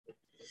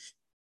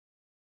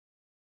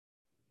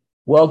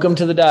Welcome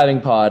to the Diving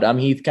Pod. I'm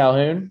Heath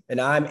Calhoun.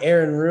 And I'm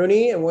Aaron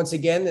Rooney. And once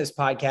again, this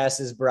podcast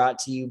is brought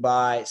to you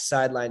by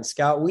Sideline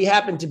Scout. We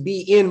happen to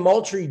be in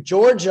Moultrie,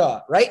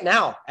 Georgia right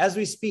now, as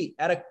we speak,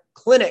 at a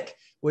clinic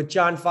with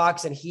John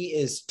Fox, and he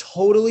is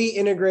totally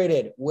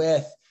integrated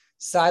with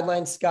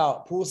Sideline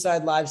Scout,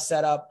 poolside live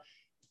setup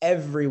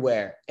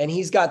everywhere. And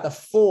he's got the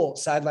full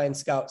Sideline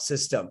Scout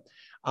system.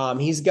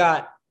 He's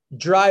got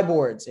dry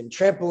boards and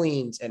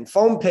trampolines and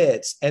foam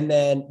pits, and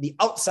then the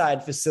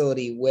outside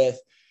facility with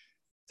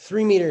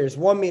 3 meters,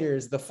 1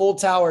 meters, the full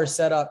tower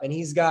set up, and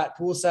he's got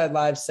poolside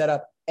live set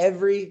up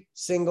every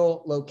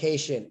single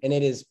location. And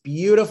it is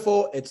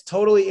beautiful. It's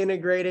totally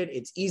integrated.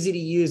 It's easy to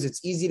use.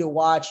 It's easy to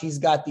watch. He's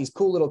got these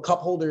cool little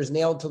cup holders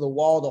nailed to the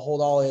wall to hold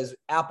all his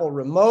Apple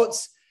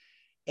remotes.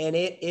 And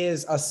it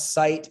is a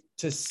sight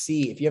to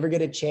see. If you ever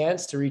get a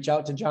chance to reach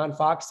out to John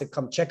Fox to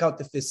come check out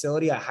the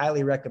facility, I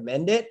highly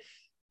recommend it.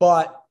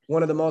 But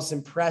one of the most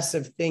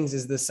impressive things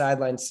is the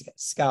Sideline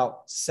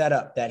Scout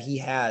setup that he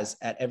has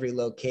at every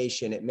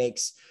location. It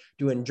makes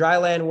doing dry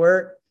land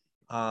work,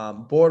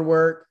 board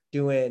work,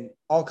 doing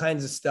all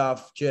kinds of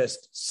stuff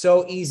just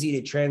so easy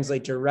to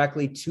translate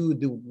directly to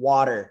the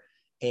water.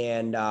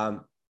 And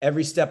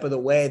every step of the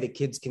way, the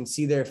kids can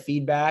see their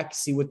feedback,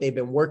 see what they've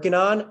been working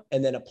on,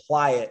 and then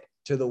apply it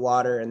to the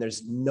water. And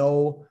there's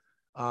no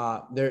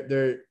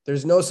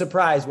there's no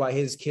surprise why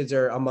his kids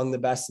are among the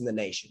best in the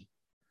nation.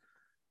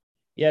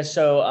 Yeah,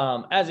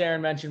 so as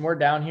Aaron mentioned, we're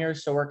down here,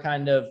 so we're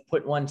kind of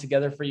putting one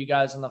together for you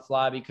guys on the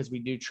fly because we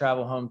do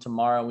travel home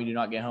tomorrow and we do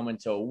not get home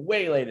until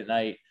way late at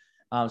night.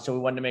 So we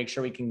wanted to make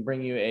sure we can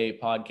bring you a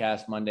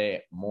podcast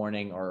Monday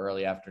morning or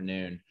early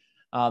afternoon.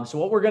 So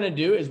what we're going to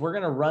do is we're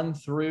going to run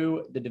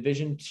through the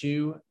Division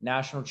II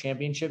National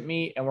Championship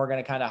meet, and we're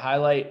going to kind of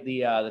highlight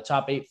the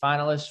top 8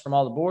 finalists from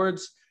all the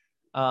boards,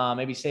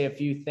 maybe say a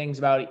few things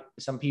about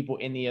some people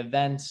in the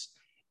events.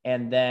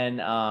 And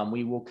then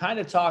we will kind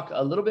of talk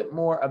a little bit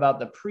more about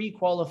the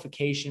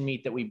pre-qualification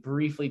meet that we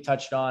briefly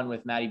touched on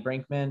with Maddie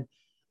Brinkman.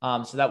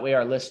 So that way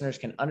our listeners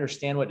can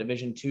understand what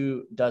Division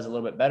II does a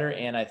little bit better.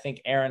 And I think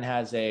Aaron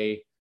has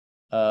a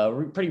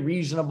pretty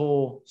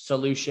reasonable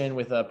solution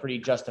with a pretty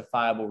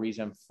justifiable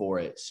reason for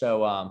it.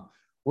 So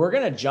we're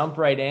going to jump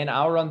right in.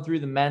 I'll run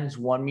through the men's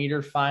 1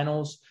 meter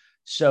finals.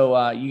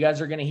 So you guys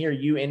are going to hear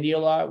UIndy a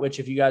lot, which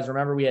if you guys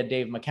remember, we had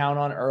Dave McCown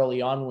on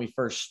early on when we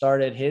first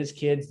started. His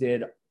kids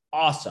did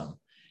awesome.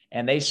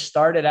 And they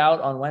started out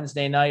on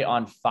Wednesday night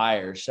on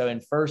fire. So in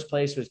first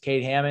place was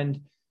Kate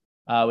Hammond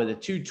with a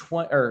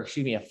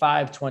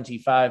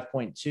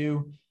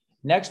 525.2.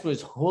 Next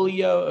was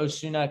Julio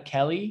Osuna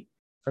Kelly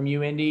from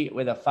UIndy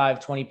with a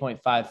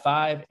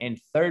 520.55. And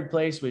third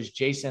place was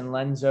Jason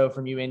Lenzo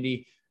from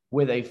UIndy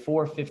with a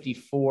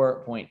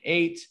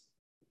 454.8.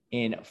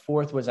 In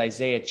fourth was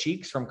Isaiah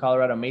Cheeks from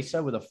Colorado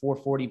Mesa with a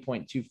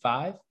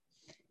 440.25.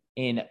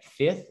 In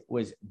fifth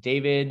was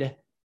David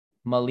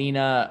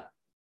Melina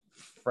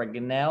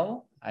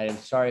Fregnell. I am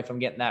sorry if I'm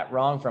getting that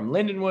wrong, from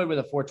Lindenwood with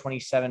a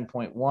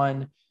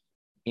 427.1.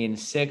 In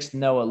sixth,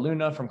 Noah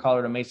Luna from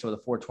Colorado Mesa with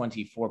a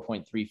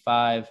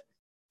 424.35.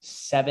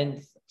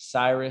 Seventh,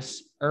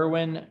 Cyrus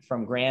Irwin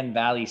from Grand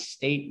Valley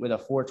State with a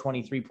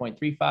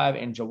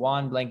 423.35. And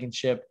Jawan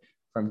Blankenship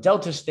from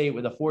Delta State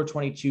with a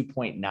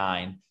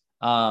 422.9.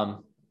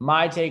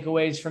 My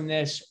takeaways from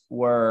this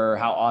were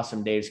how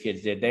awesome Dave's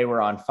kids did. They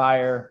were on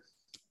fire.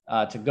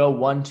 To go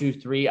 1, 2,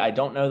 3. I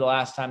don't know the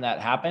last time that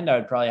happened. I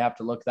would probably have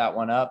to look that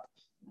one up.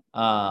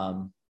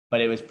 But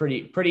it was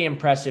pretty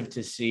impressive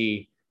to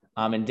see.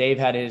 And Dave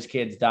had his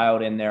kids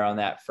dialed in there on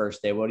that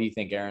first day. What do you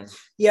think, Aaron?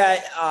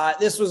 Yeah,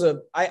 this was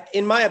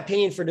in my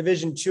opinion, for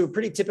Division II,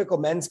 pretty typical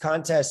men's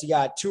contest. You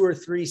got 2 or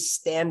 3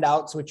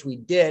 standouts, which we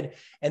did,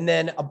 and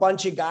then a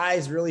bunch of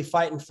guys really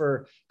fighting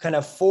for kind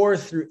of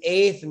 4th through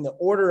 8th, and the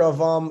order of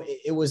them.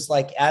 It was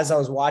like, as I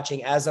was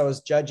watching, as I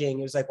was judging,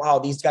 it was like, wow,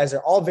 these guys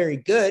are all very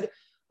good.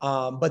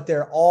 But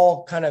they're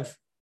all kind of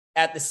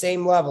at the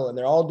same level, and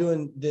they're all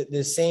doing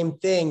the same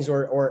things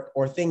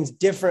or things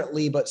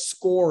differently, but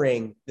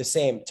scoring the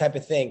same type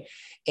of thing.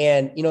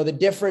 And, the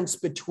difference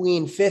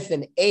between 5th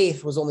and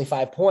 8th was only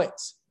 5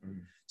 points.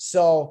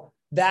 So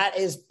that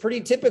is pretty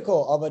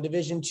typical of a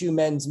Division II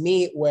men's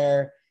meet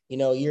where,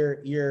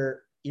 you're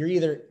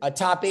either a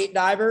top 8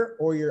 diver,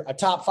 or you're a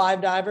top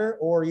 5 diver,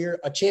 or you're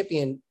a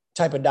champion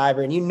type of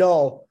diver. And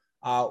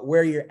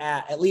where you're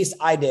at least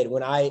I did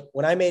when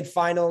I made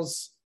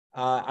finals.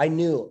 I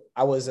knew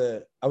I was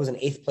an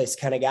 8th place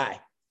kind of guy,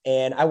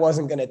 and I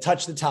wasn't going to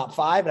touch the top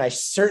 5, and I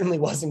certainly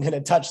wasn't going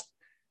to touch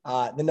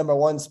the number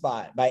 1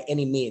 spot by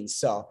any means.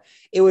 So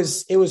it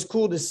was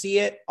cool to see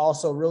it.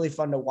 Also really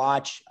fun to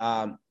watch.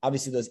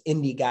 Obviously those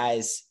indie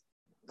guys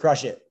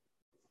crush it.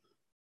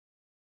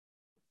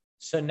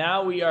 So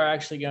now we are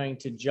actually going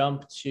to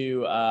jump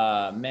to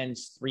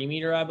men's 3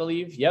 meter, I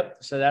believe.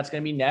 Yep. So that's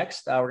going to be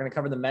next. We're going to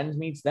cover the men's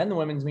meets, then the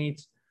women's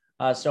meets.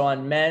 So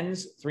on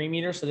men's 3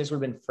 meter, so this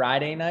would have been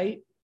Friday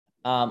night,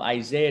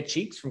 Isaiah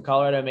Cheeks from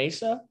Colorado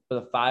Mesa with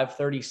a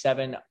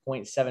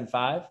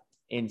 537.75.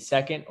 In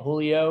second,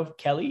 Julio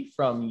Kelly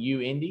from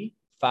UIndy,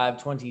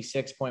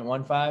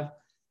 526.15.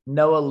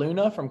 Noah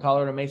Luna from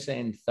Colorado Mesa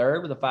in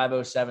third with a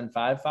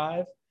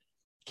 5:07.55.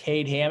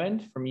 Cade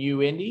Hammond from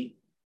UIndy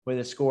with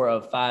a score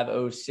of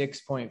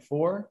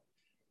 5:06.4.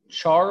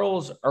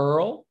 Charles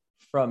Earl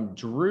from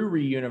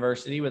Drury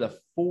University with a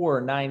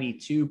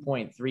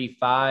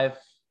 4:92.35.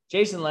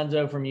 Jason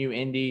Lenzo from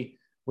UIndy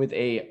with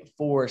a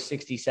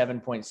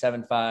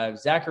 4:67.75.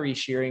 Zachary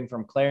Shearing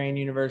from Clarion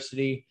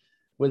University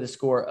with a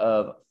score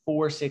of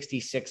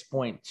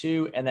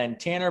 4:66.2. And then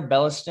Tanner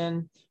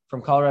Belliston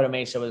from Colorado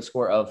Mesa with a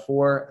score of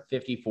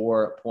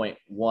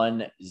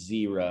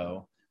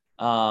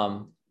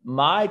 4:54.10.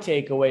 My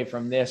takeaway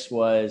from this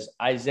was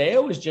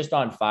Isaiah was just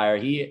on fire.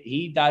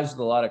 He dives with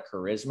a lot of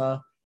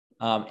charisma.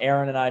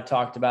 Aaron and I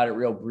talked about it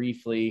real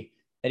briefly,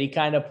 that he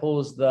kind of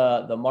pulls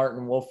the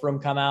Martin Wolfram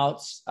come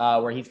outs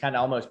where he's kind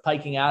of almost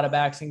piking out of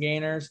backs and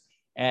gainers,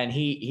 and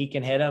he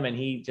can hit them, and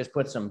he just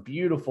puts some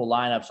beautiful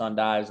lineups on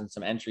dives and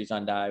some entries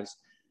on dives.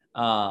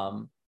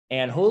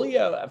 And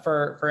Julio,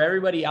 for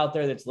everybody out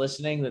there that's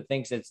listening that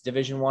thinks it's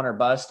Division I or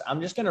bust, I'm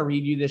just going to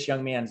read you this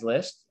young man's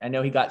list. I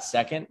know he got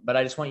second, but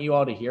I just want you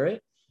all to hear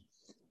it.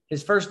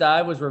 His first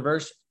dive was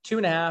reverse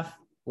 2.5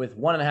 with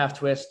 1.5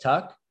 twist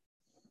tuck.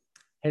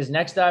 His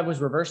next dive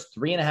was reverse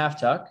 3.5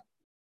 tuck.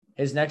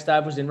 His next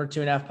dive was inward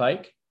 2.5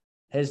 pike.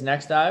 His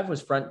next dive was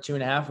front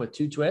 2.5 with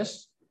 2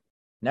 twists.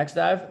 Next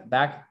dive,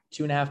 back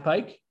 2.5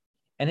 pike.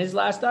 And his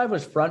last dive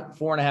was front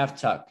 4.5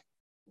 tuck.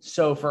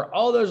 So for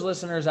all those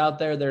listeners out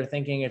there that are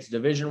thinking it's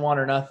Division I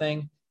or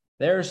nothing,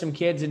 there are some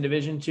kids in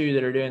Division II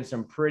that are doing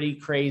some pretty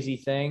crazy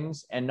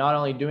things, and not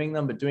only doing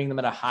them, but doing them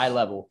at a high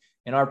level.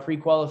 In our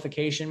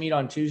pre-qualification meet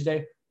on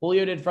Tuesday,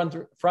 Julio did front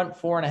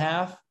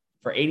 4.5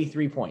 for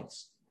 83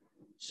 points.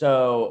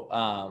 So,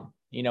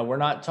 we're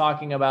not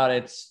talking about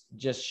it's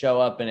just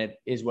show up and it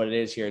is what it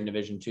is here in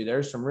Division II.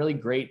 There's some really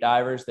great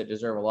divers that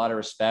deserve a lot of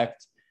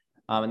respect.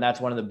 And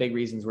that's one of the big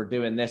reasons we're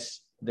doing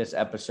this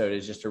episode,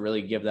 is just to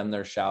really give them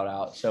their shout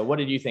out. So what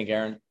did you think,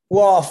 Aaron?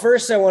 Well,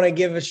 first I want to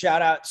give a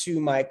shout out to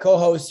my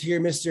co-host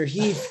here, Mr.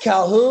 Heath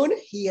Calhoun.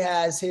 He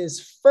has his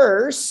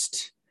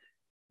first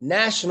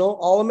National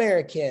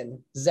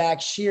All-American.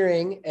 Zach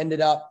Shearing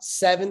ended up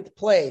 7th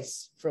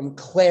place from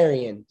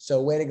Clarion.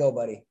 So way to go,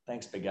 buddy.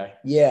 Thanks, big guy.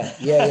 Yeah.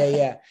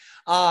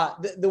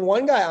 The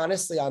one guy,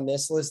 honestly, on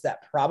this list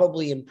that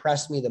probably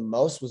impressed me the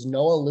most was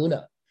Noah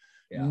Luna.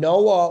 Yeah.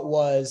 Noah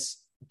was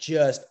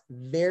just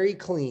very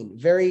clean,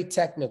 very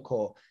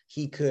technical.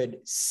 He could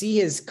see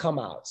his come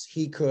outs.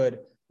 He could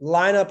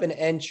line up an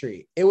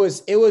entry. It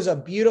was a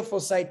beautiful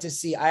sight to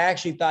see. I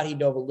actually thought he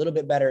dove a little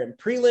bit better in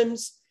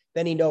prelims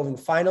than he dove in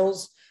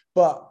finals,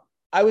 but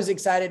I was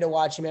excited to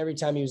watch him every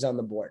time he was on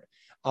the board.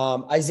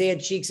 Isaiah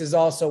Cheeks is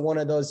also one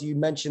of those. You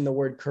mentioned the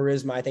word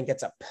charisma. I think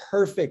that's a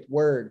perfect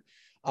word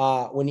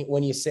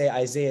when you say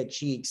Isaiah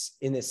Cheeks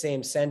in the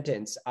same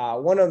sentence.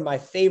 One of my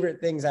favorite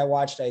things I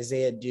watched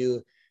Isaiah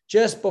do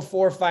just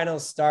before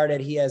finals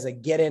started, he has a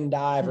get-in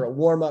dive or a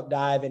warm-up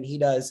dive, and he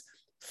does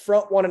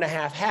front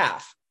 1.5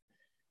 half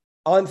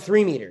on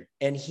 3 meter.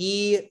 And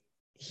he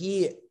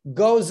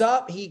goes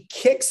up, he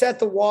kicks at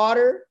the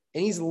water,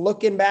 and he's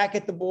looking back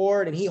at the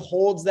board, and he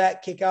holds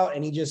that kick out,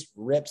 and he just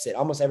rips it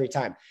almost every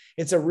time.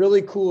 It's a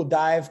really cool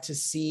dive to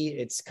see.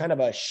 It's kind of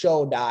a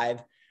show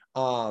dive,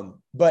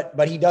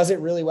 but he does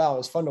it really well. It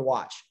was fun to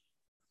watch.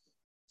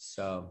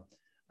 So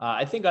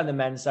I think on the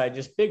men's side,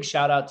 just big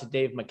shout out to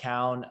Dave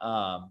McCown.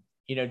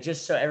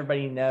 Just so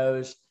everybody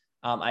knows,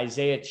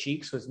 Isaiah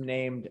Cheeks was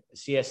named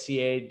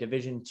CSCA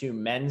Division II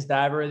Men's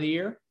Diver of the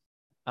Year.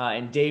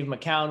 And Dave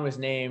McCown was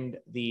named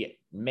the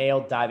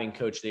Male Diving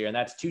Coach of the Year. And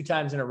that's 2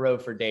 times in a row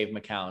for Dave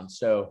McCown.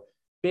 So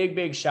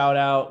big shout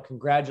out.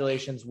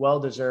 Congratulations.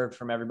 Well-deserved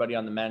from everybody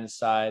on the men's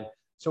side.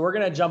 So we're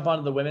going to jump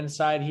onto the women's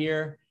side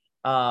here.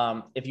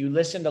 If you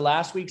listened to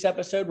last week's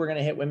episode, we're going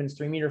to hit women's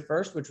 3 meter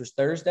first, which was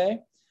Thursday.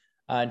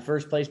 In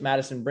first place,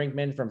 Madison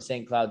Brinkman from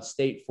St. Cloud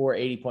State,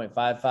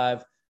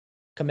 480.55.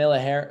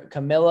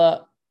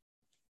 Camilla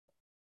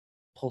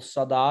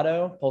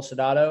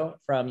Pulsadado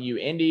from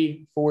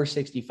UIndy,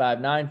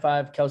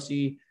 465.95.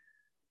 Kelsey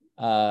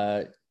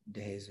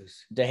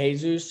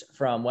DeJesus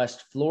from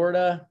West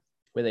Florida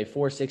with a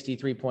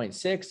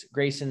 463.6.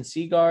 Grayson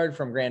Seagard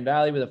from Grand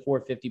Valley with a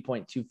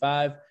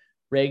 450.25.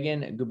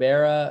 Reagan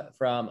Gubera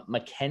from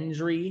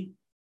McKendree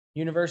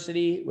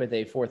University with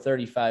a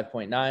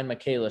 435.9.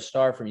 Michaela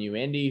Starr from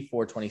UIndy,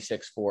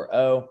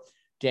 426.40.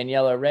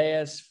 Daniela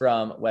Reyes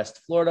from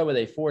West Florida with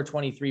a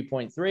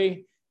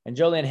 423.3. And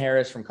Jolene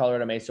Harris from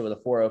Colorado Mesa with a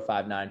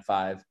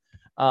 405.95.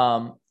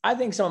 I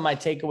think some of my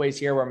takeaways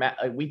here were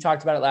we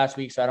talked about it last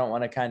week, so I don't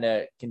want to kind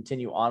of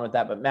continue on with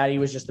that. But Maddie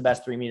was just the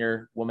best 3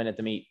 meter woman at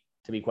the meet,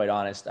 to be quite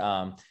honest.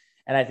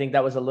 And I think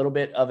that was a little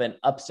bit of an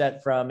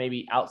upset from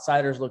maybe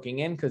outsiders looking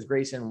in, because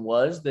Grayson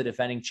was the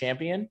defending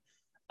champion.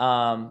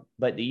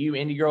 But the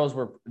UIndy girls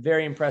were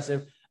very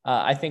impressive.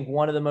 I think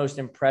one of the most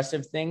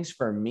impressive things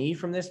for me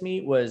from this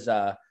meet was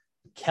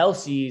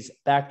Kelsey's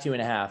back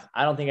 2.5.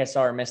 I don't think I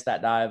saw her miss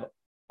that dive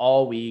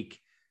all week.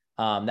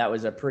 That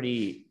was a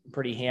pretty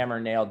hammer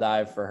nail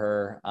dive for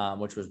her,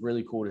 which was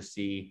really cool to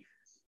see.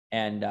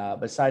 And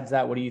besides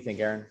that, what do you think,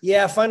 Aaron?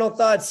 Yeah, final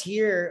thoughts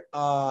here.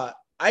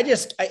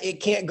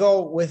 it can't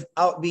go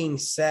without being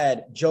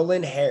said.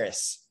 Jolynn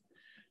Harris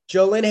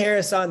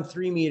on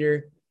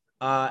 3-meter.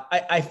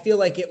 I feel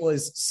like it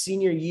was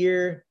senior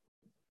year,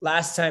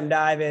 last time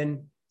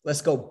diving.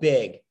 Let's go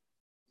big.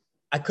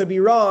 I could be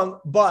wrong,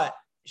 but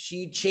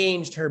she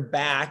changed her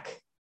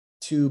back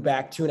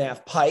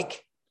 2.5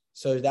 pike.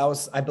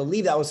 So I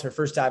believe that was her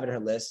first dive in her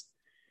list.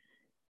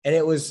 And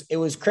it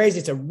was crazy.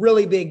 It's a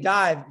really big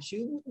dive.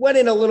 She went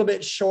in a little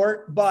bit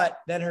short, but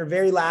then her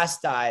very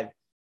last dive,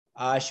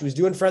 she was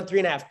doing front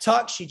 3.5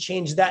 tuck. She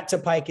changed that to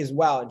pike as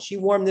well. And she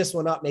warmed this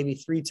one up maybe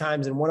 3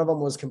 times, and one of them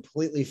was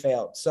completely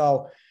failed.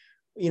 So,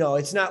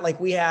 it's not like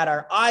we had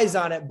our eyes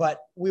on it, but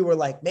we were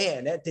like,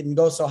 man, that didn't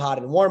go so hot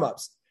in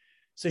warmups.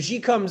 So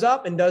she comes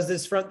up and does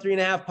this front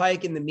 3.5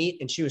 pike in the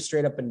meet, and she was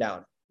straight up and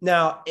down.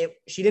 Now,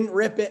 she didn't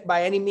rip it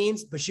by any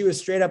means, but she was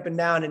straight up and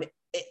down, and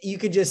you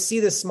could just see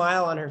the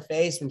smile on her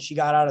face when she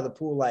got out of the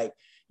pool. Like,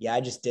 yeah,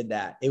 I just did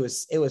that. It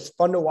was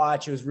fun to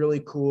watch. It was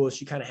really cool.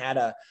 She kind of had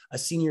a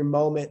senior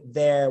moment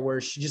there where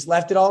she just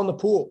left it all in the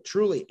pool,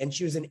 truly. And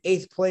she was in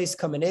 8th place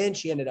coming in.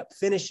 She ended up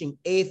finishing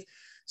 8th.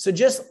 So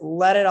just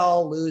let it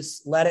all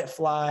loose, let it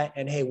fly.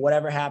 And hey,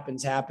 whatever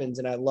happens, happens.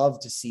 And I love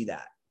to see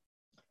that.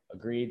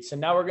 Agreed. So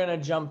now we're going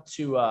to jump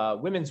to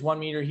women's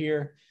 1-meter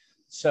here.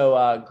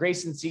 So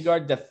Grayson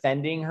Seagard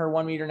defending her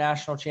 1-meter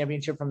national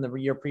championship from the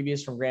year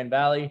previous from Grand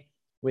Valley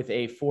with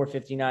a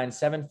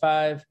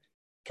 4:59.75.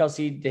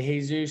 Kelsey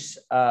DeJesus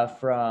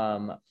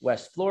from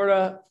West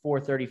Florida,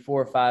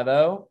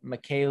 4:34.50.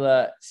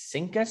 Michaela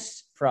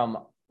Sinkus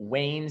from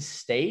Wayne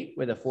State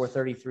with a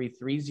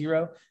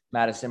 4:33.30.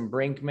 Madison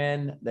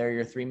Brinkman, they're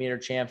your 3-meter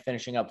champ,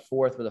 finishing up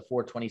 4th with a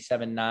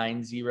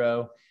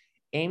 4:27.90.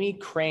 Amy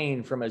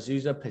Crane from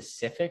Azusa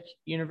Pacific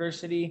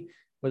University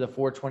with a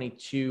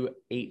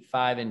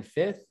 4:22.85 in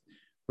 5th.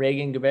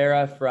 Reagan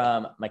Guevara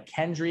from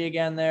McKendree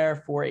again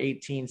there,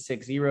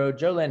 4:18.60.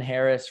 Jolynn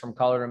Harris from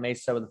Colorado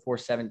Mesa with a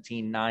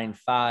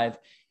 4:17.95.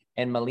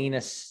 And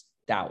Melina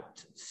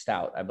Stout,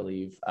 I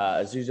believe,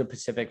 Azusa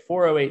Pacific,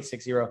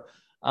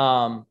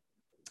 4:08.60.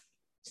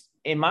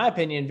 In my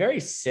opinion, very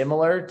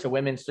similar to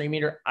women's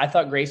 3-meter. I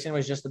thought Grayson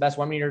was just the best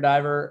 1-meter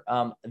diver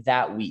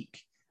that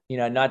week.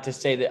 Not to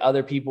say that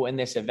other people in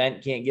this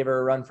event can't give her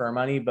a run for her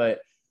money, but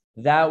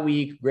that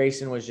week,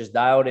 Grayson was just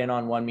dialed in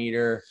on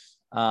 1-meter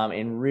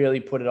and really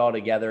put it all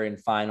together in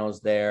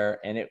finals there.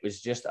 And it was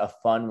just a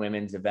fun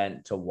women's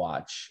event to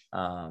watch.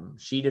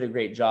 She did a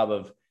great job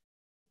of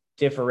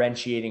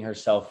differentiating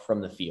herself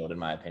from the field, in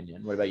my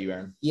opinion. What about you,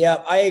 Aaron?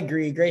 Yeah, I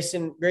agree.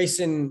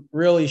 Grayson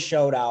really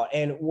showed out.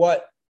 And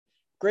what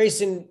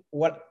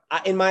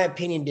in my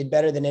opinion, did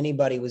better than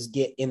anybody was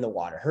get in the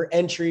water. Her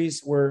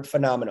entries were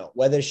phenomenal,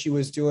 whether she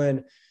was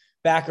doing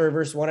back or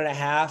reverse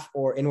 1.5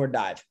 or inward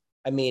dive.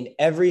 I mean,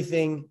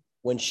 everything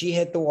when she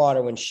hit the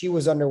water, when she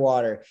was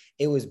underwater,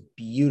 it was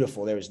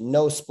beautiful. There was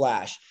no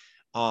splash.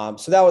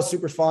 So that was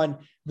super fun.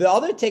 The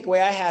other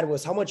takeaway I had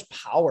was how much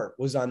power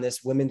was on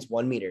this women's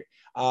 1-meter.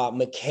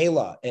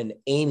 Michaela and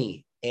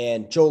Amy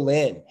and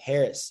Jolynn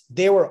Harris,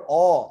 they're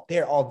all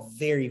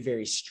very,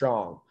 very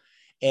strong.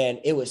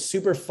 And it was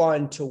super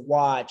fun to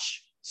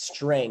watch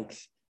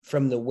strength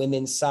from the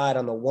women's side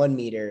on the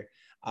 1-meter.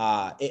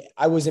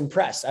 I was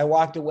impressed. I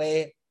walked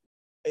away.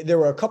 There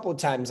were a couple of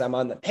times I'm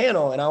on the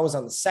panel and I was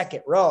on the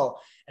second row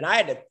and I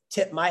had to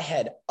tip my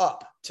head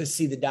up to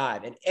see the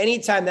dive. And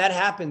anytime that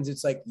happens,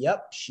 it's like,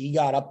 yep, she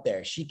got up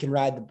there. She can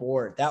ride the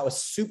board. That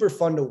was super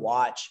fun to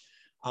watch.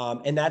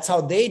 And that's how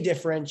they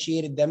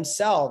differentiated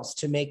themselves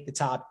to make the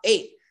top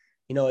 8.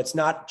 It's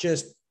not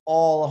just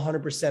all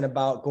 100%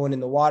 about going in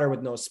the water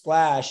with no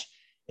splash.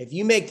 If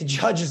you make the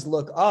judges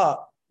look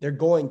up, they're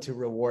going to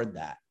reward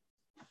that.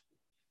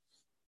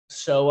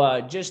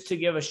 So just to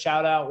give a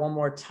shout out one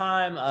more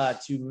time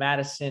to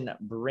Madison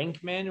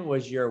Brinkman,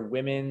 was your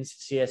women's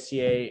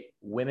CSCA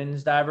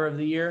women's diver of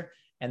the year.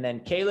 And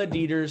then Kayla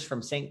Dieters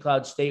from St.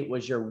 Cloud State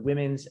was your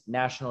women's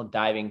national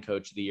diving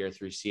coach of the year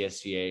through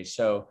CSCA.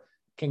 So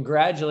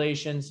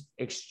congratulations,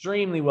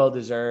 extremely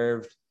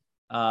well-deserved.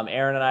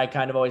 Aaron and I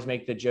kind of always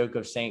make the joke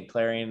of St.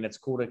 Clarion, and it's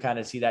cool to kind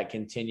of see that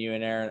continue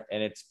in Aaron.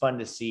 And it's fun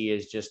to see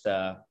is just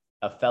a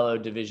fellow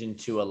Division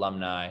II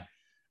alumni.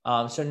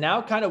 So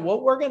now kind of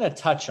what we're going to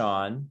touch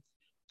on,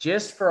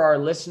 just for our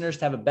listeners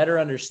to have a better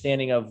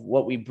understanding of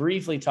what we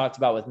briefly talked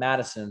about with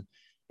Madison,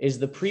 is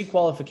the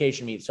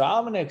pre-qualification meet. So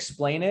I'm going to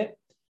explain it,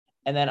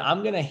 and then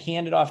I'm going to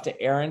hand it off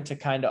to Aaron to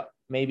kind of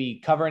maybe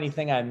cover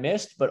anything I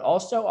missed, but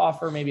also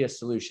offer maybe a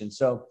solution.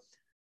 So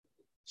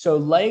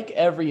like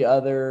every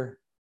other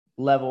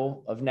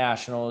level of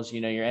nationals,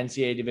 your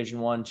NCAA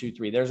Division I, II,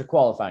 III, there's a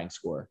qualifying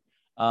score.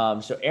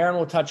 So Aaron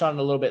will touch on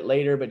it a little bit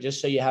later, but just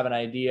so you have an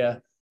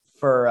idea,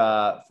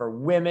 for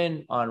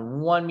women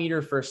on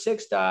 1-meter for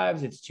 6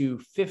 dives, it's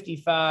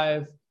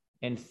 255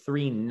 and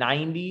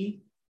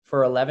 390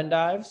 for 11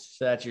 dives.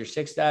 So that's your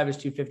 6 dive is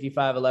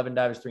 255, 11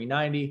 dive is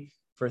 390.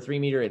 For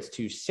 3-meter, it's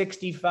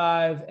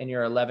 265, and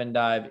your 11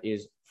 dive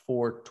is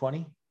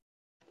 420.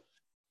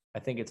 I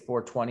think it's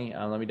 420.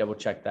 Let me double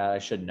check that. I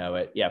should know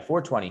it. Yeah,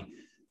 420.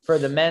 For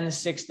the men's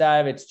 6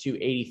 dive, it's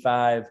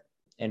 285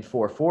 and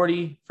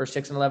 440 for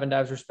 6 and 11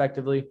 dives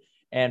respectively.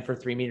 and for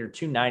 3 meter,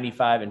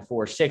 295 and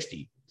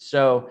 460.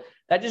 So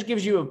that just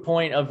gives you a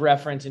point of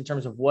reference in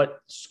terms of what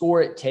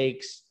score it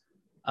takes.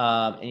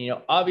 And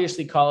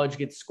obviously college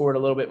gets scored a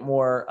little bit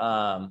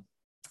more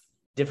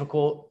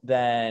difficult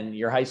than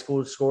your high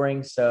school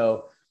scoring.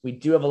 So we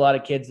do have a lot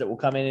of kids that will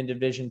come in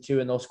Division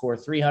II and they'll score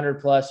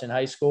 300 plus in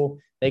high school.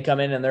 They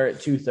come in and they're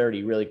at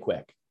 230 really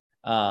quick.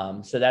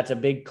 So that's a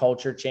big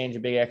culture change, a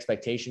big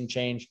expectation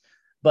change.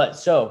 But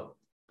so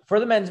for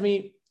the men's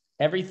meet,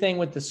 everything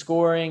with the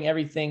scoring,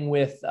 everything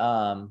with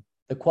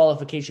the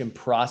qualification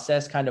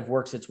process kind of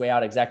works its way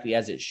out exactly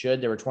as it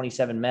should. There were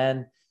 27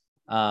 men.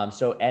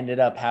 So ended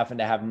up having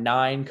to have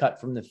 9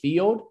 cut from the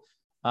field.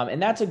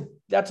 And that's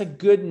a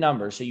good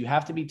number. So you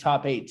have to be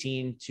top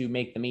 18 to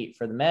make the meet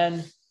for the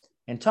men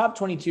and top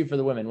 22 for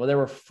the women. Well, there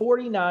were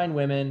 49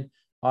 women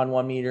on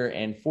 1 meter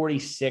and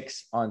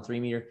 46 on 3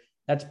 meter.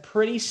 That's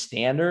pretty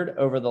standard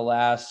over the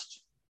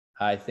last,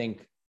 I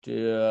think,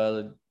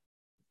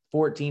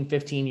 14,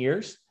 15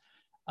 years.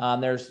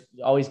 There's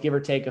always give or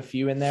take a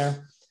few in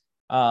there.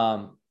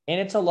 And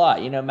it's a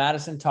lot.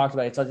 Madison talked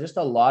about it. It's just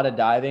a lot of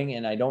diving.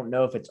 And I don't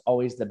know if it's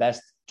always the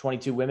best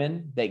 22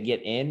 women that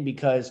get in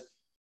because,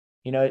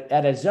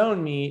 at a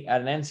zone meet,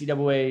 at an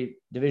NCAA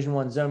Division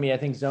I zone meet, I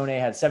think Zone A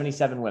had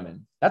 77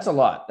 women. That's a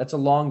lot. That's a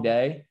long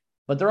day.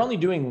 But they're only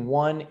doing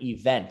one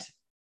event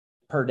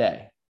per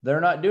day. They're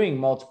not doing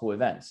multiple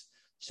events.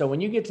 So when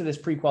you get to this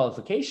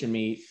pre-qualification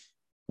meet,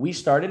 we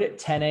started at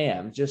 10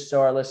 a.m., just so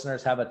our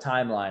listeners have a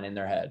timeline in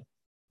their head.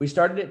 We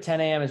started at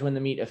 10 a.m. is when the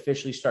meet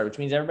officially started, which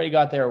means everybody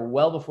got there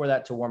well before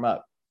that to warm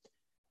up.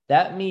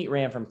 That meet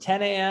ran from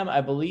 10 a.m.,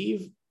 I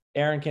believe,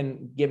 Aaron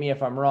can get me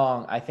if I'm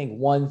wrong, I think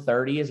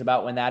 1:30 is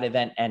about when that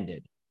event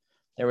ended.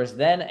 There was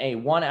then a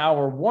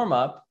 1-hour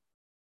warm-up,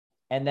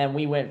 and then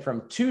we went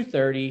from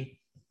 2:30,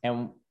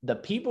 and the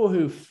people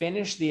who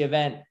finished the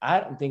event,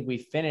 I don't think we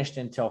finished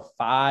until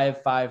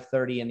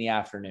 5:30 in the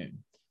afternoon.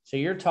 So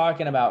you're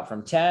talking about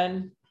from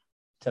 10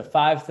 to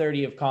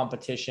 5:30 of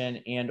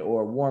competition and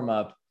or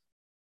warm-up.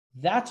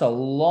 That's a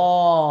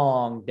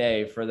long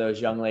day for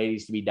those young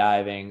ladies to be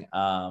diving.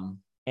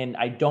 And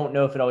I don't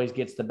know if it always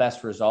gets the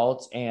best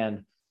results.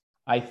 And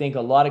I think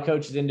a lot of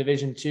coaches in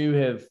Division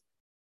II have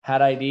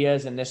had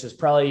ideas, and this is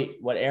probably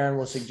what Aaron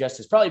will suggest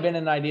has probably been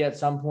an idea at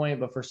some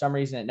point, but for some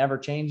reason it never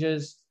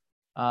changes.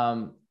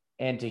 And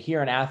to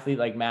hear an athlete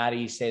like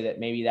Maddie say that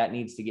maybe that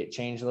needs to get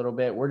changed a little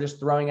bit, we're just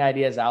throwing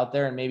ideas out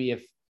there. And maybe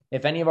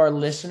if any of our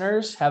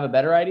listeners have a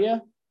better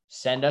idea,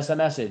 send us a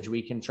message.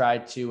 We can try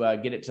to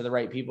get it to the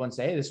right people and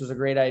say, hey, this was a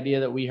great idea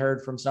that we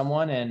heard from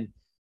someone.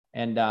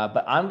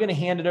 But I'm going to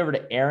hand it over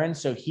to Aaron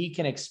so he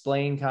can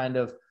explain kind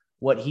of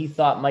what he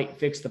thought might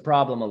fix the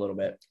problem a little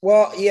bit.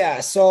 Well,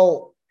 yeah.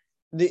 So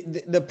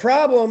the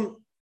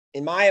problem,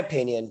 in my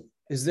opinion,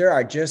 is there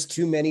are just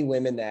too many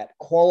women that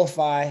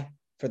qualify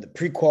for the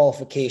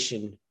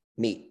pre-qualification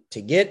meet.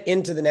 To get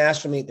into the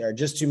national meet, there are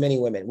just too many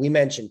women. We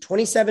mentioned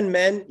 27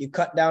 men, you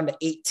cut down to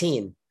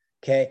 18.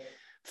 Okay.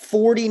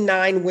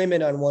 49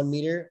 women on 1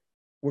 meter,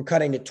 we're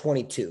cutting to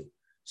 22.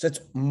 So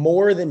it's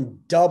more than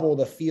double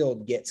the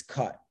field gets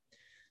cut.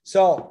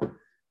 So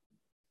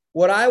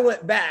what I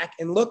went back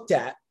and looked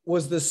at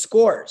was the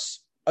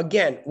scores.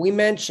 Again, we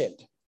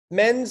mentioned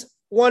men's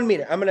 1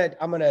 meter. I'm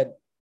going to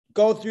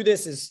go through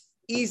this as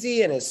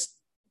easy and as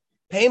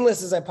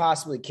painless as I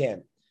possibly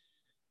can.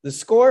 The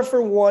score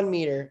for 1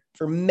 meter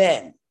for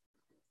men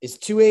is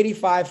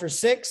 285 for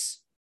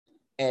 6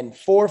 and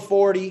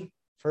 440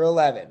 for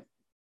 11.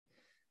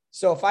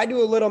 So if I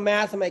do a little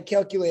math on my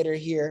calculator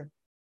here,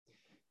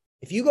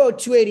 if you go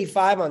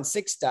 285 on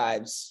 6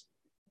 dives,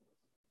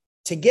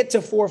 to get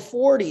to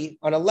 440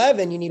 on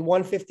 11, you need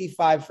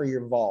 155 for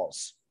your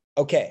vols.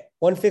 Okay,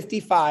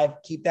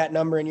 155, keep that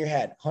number in your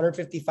head,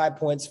 155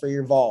 points for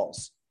your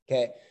vols.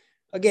 Okay,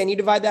 again, you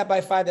divide that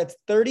by 5, that's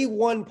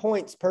 31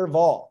 points per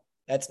vol.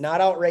 That's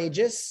not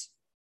outrageous.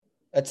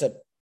 That's a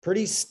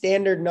pretty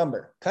standard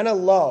number, kind of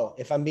low,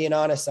 if I'm being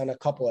honest, on a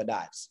couple of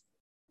dives.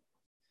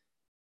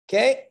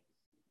 Okay.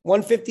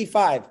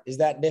 155 is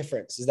that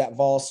difference, is that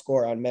vol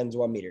score on men's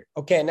 1 meter.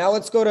 Okay, now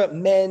let's go to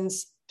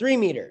men's 3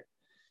 meter.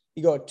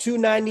 You go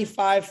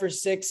 295 for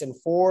 6 and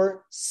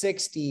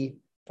 460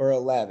 for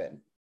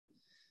 11.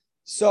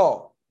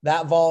 So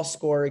that vol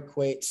score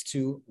equates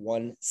to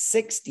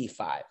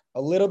 165,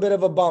 a little bit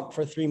of a bump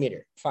for 3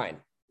 meter.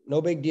 Fine,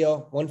 no big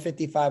deal,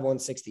 155,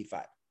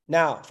 165.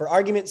 Now, for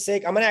argument's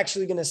sake, I'm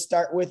actually going to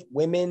start with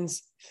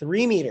women's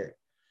 3 meter.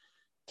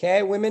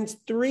 Okay, women's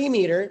 3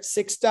 meter,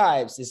 6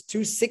 dives is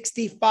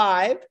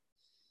 265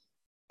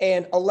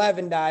 and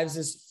 11 dives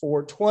is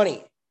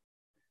 420.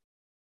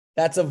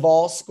 That's a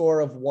vol score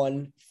of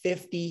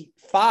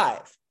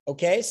 155.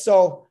 Okay,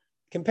 so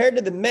compared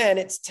to the men,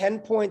 it's 10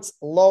 points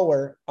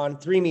lower on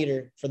 3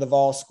 meter for the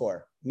vol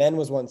score. Men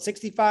was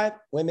 165,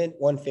 women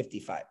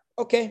 155.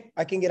 Okay,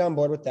 I can get on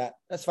board with that.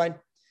 That's fine.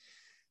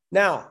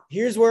 Now,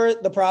 here's where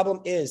the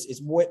problem is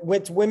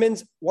with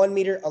women's 1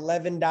 meter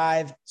 11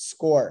 dive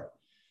score.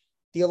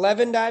 The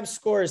 11 dive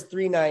score is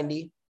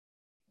 390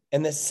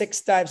 and the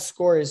 6 dive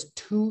score is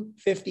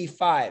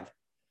 255.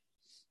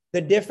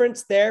 The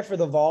difference there for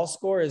the vol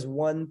score is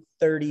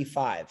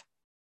 135.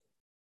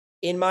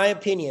 In my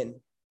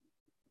opinion,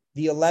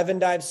 the 11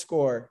 dive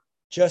score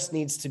just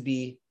needs to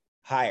be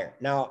higher.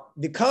 Now,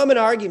 the common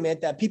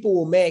argument that people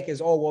will make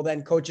is, oh, well,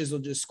 then coaches will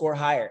just score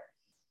higher.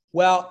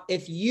 Well,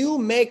 if you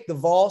make the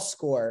vol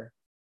score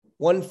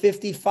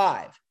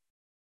 155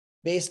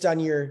 based on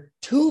your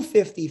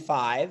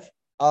 255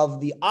 of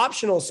the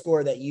optional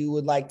score that you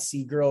would like to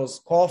see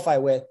girls qualify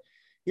with,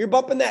 you're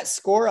bumping that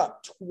score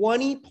up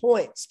 20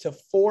 points to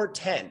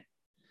 410.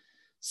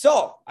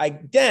 So I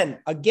then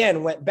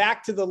again went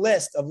back to the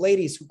list of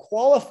ladies who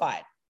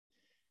qualified,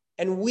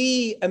 and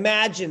we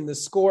imagined the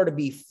score to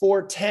be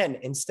 410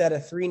 instead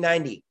of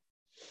 390.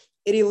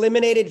 It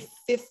eliminated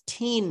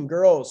 15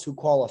 girls who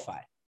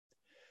qualified.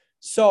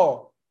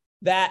 So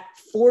that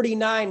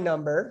 49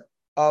 number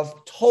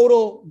of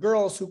total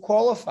girls who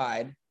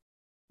qualified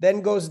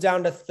then goes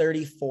down to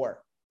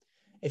 34.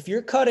 If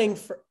you're cutting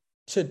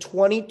to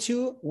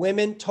 22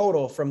 women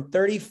total from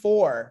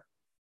 34,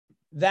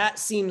 that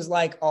seems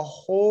like a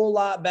whole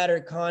lot better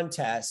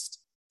contest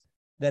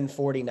than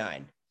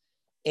 49.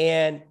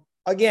 And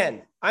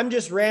again, I'm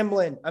just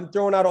rambling. I'm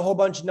throwing out a whole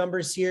bunch of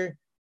numbers here.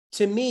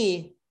 To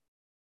me,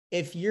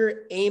 if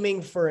you're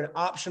aiming for an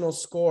optional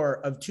score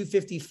of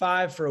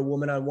 255 for a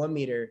woman on 1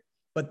 meter,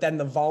 but then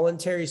the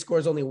voluntary score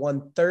is only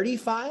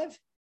 135,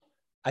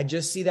 I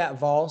just see that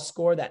vol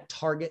score, that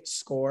target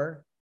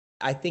score.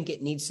 I think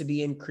it needs to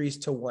be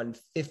increased to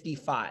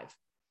 155.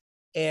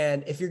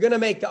 And if you're going to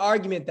make the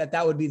argument that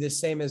that would be the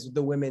same as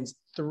the women's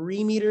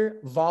 3 meter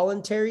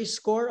voluntary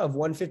score of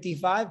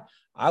 155,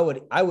 I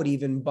would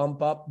even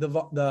bump up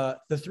the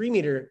 3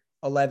 meter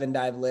 11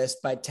 dive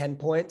list by 10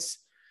 points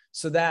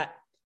so that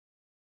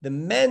the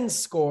men's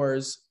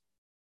scores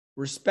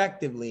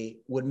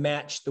respectively would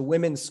match the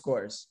women's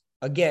scores.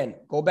 Again,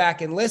 go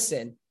back and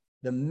listen.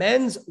 The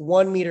men's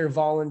 1 meter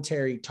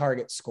voluntary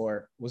target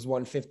score was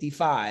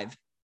 155,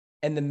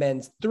 and the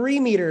men's 3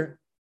 meter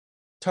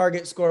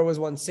target score was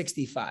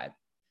 165.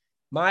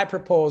 My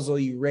proposal,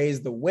 you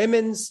raise the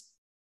women's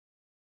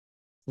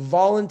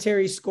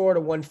voluntary score to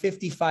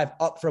 155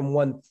 up from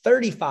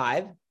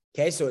 135.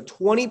 Okay, so a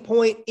 20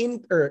 point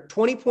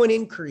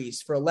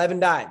increase for 11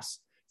 dives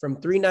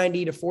from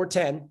 390 to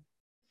 410.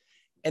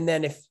 And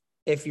then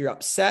if you're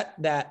upset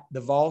that the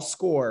vol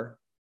score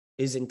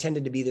is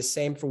intended to be the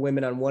same for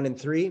women on 1 and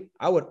 3,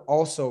 I would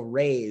also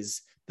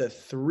raise the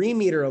 3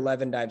 meter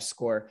 11 dive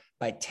score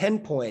by 10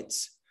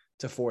 points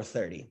to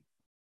 430.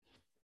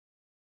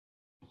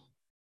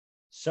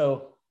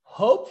 So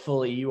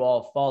hopefully you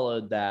all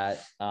followed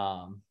that.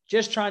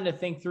 Just trying to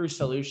think through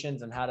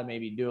solutions and how to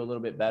maybe do a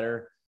little bit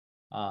better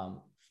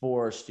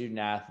for student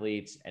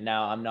athletes. And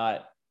now I'm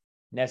not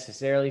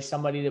necessarily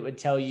somebody that would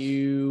tell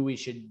you we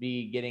should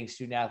be getting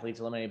student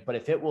athletes eliminated, but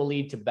if it will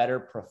lead to better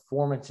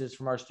performances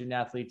from our student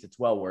athletes, it's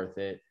well worth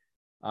it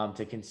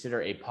to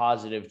consider a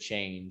positive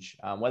change,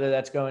 whether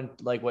that's going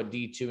like what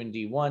D2 and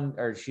D1,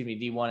 or excuse me,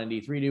 D1 and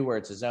D3 do, where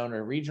it's a zone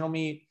or regional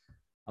meet.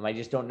 I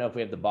just don't know if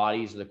we have the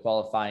bodies or the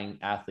qualifying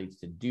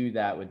athletes to do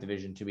that with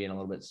Division II being a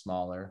little bit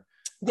smaller.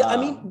 I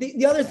mean,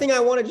 the other thing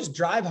I want to just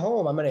drive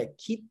home, I'm going to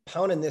keep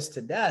pounding this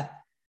to death.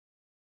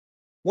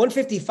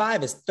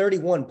 155 is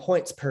 31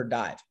 points per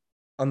dive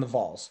on the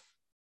vols.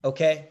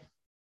 Okay.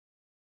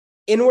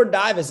 Inward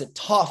dive is a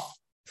tough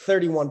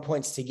 31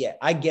 points to get.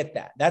 I get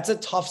that. That's a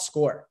tough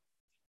score,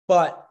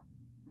 but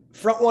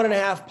front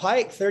 1.5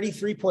 pike,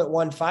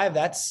 33.15.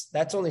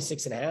 That's only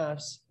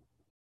 6.5.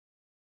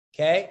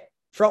 Okay.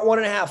 Front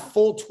 1.5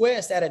 full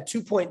twist at a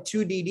 2.2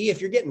 DD. If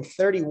you're getting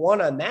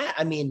 31 on that,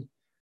 I mean,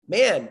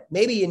 man,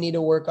 maybe you need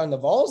to work on the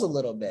vols a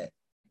little bit.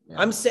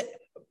 Yeah.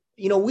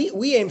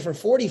 We aim for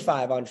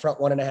 45 on front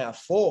 1.5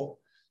 full.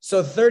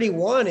 So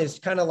 31 is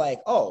kind of like,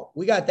 oh,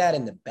 we got that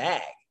in the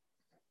bag.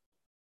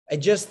 I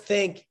just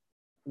think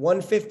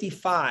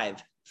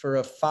 155 for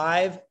a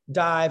 5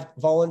 dive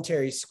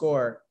voluntary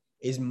score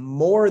is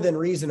more than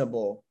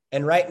reasonable.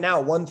 And right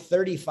now,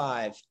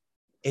 135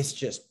 is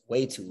just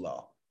way too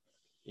low.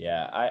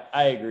 Yeah,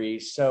 I agree.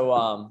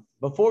 So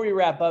before we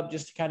wrap up,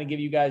 just to kind of give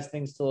you guys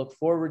things to look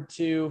forward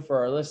to for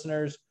our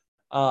listeners,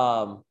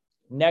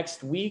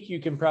 next week, you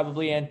can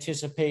probably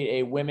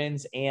anticipate a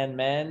women's and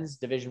men's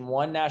Division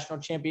I national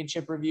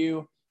championship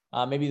review.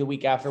 Maybe the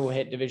week after we'll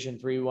hit Division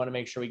III. We want to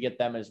make sure we get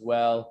them as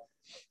well.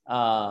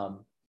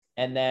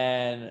 And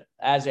then,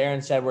 as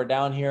Aaron said, we're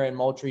down here in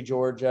Moultrie,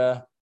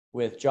 Georgia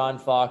with John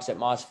Fox at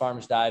Moss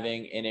Farms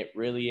Diving, and it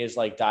really is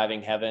like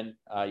diving heaven.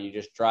 You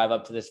just drive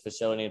up to this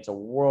facility. It's a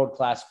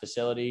world-class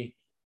facility,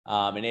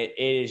 and it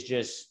is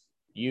just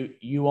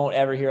you won't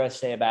ever hear us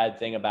say a bad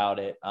thing about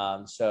it.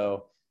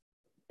 So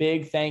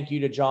big thank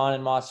you to John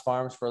and Moss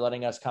Farms for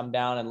letting us come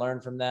down and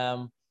learn from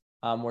them.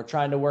 We're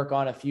trying to work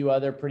on a few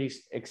other pretty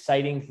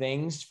exciting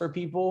things for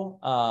people.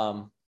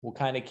 We'll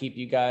kind of keep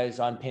you guys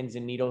on pins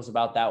and needles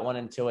about that one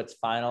until it's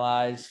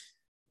finalized.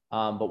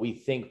 But we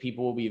think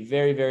people will be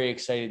very, very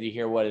excited to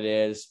hear what it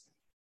is.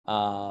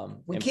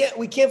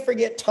 We can't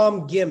forget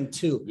Tom Gim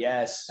too.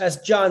 Yes. That's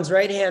John's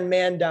right-hand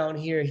man down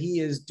here. He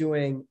is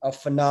doing a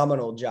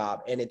phenomenal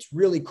job. And it's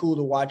really cool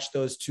to watch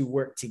those two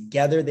work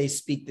together. They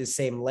speak the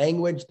same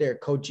language. They're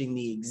coaching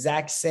the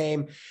exact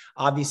same.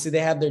 Obviously, they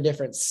have their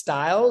different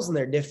styles and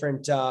their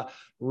different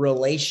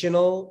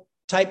relational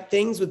type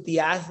things with the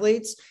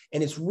athletes.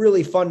 And it's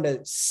really fun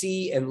to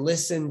see and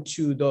listen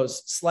to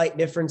those slight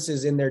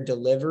differences in their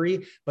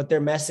delivery, but their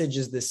message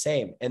is the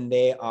same. And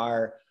they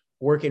are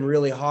working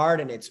really hard,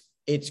 and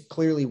it's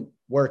clearly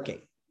working.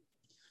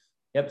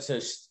 Yep. So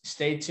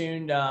stay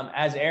tuned.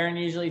 As Aaron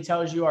usually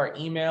tells you, our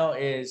email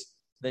is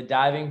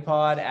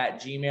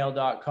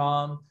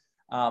thedivingpod@gmail.com.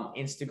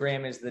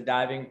 Instagram is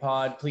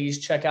thedivingpod. Please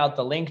check out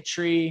the link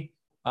tree.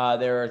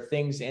 There are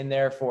things in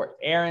there for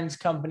Aaron's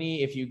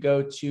company. If you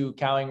go to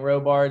Cowing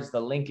Robards, the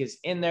link is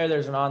in there.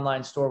 There's an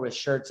online store with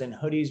shirts and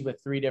hoodies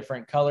with 3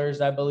 different colors,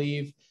 I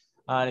believe.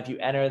 And if you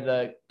enter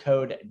the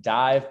code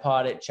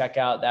DIVEPOD at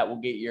checkout, that will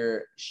get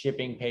your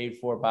shipping paid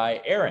for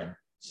by Aaron.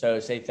 So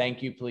say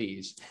thank you,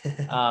 please.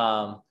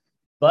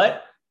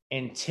 But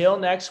until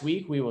next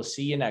week, we will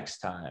see you next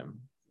time.